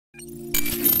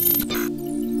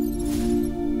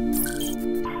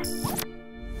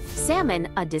Salmon,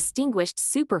 a distinguished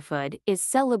superfood, is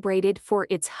celebrated for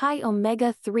its high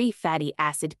omega-3 fatty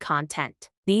acid content.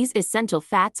 These essential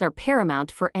fats are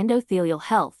paramount for endothelial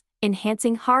health,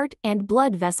 enhancing heart and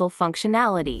blood vessel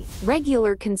functionality.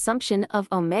 Regular consumption of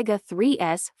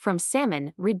omega-3s from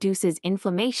salmon reduces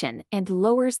inflammation and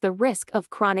lowers the risk of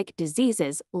chronic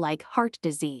diseases like heart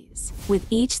disease. With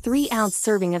each 3-ounce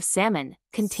serving of salmon,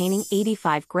 containing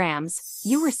 85 grams,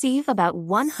 you receive about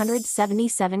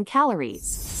 177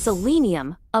 calories.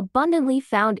 Selenium, abundantly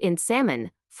found in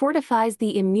salmon, fortifies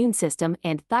the immune system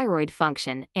and thyroid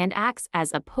function and acts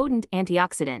as a potent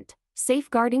antioxidant,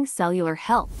 safeguarding cellular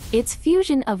health. Its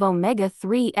fusion of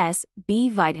omega-3s, B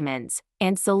vitamins,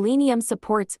 and selenium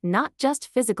supports not just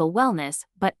physical wellness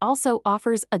but also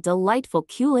offers a delightful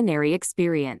culinary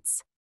experience.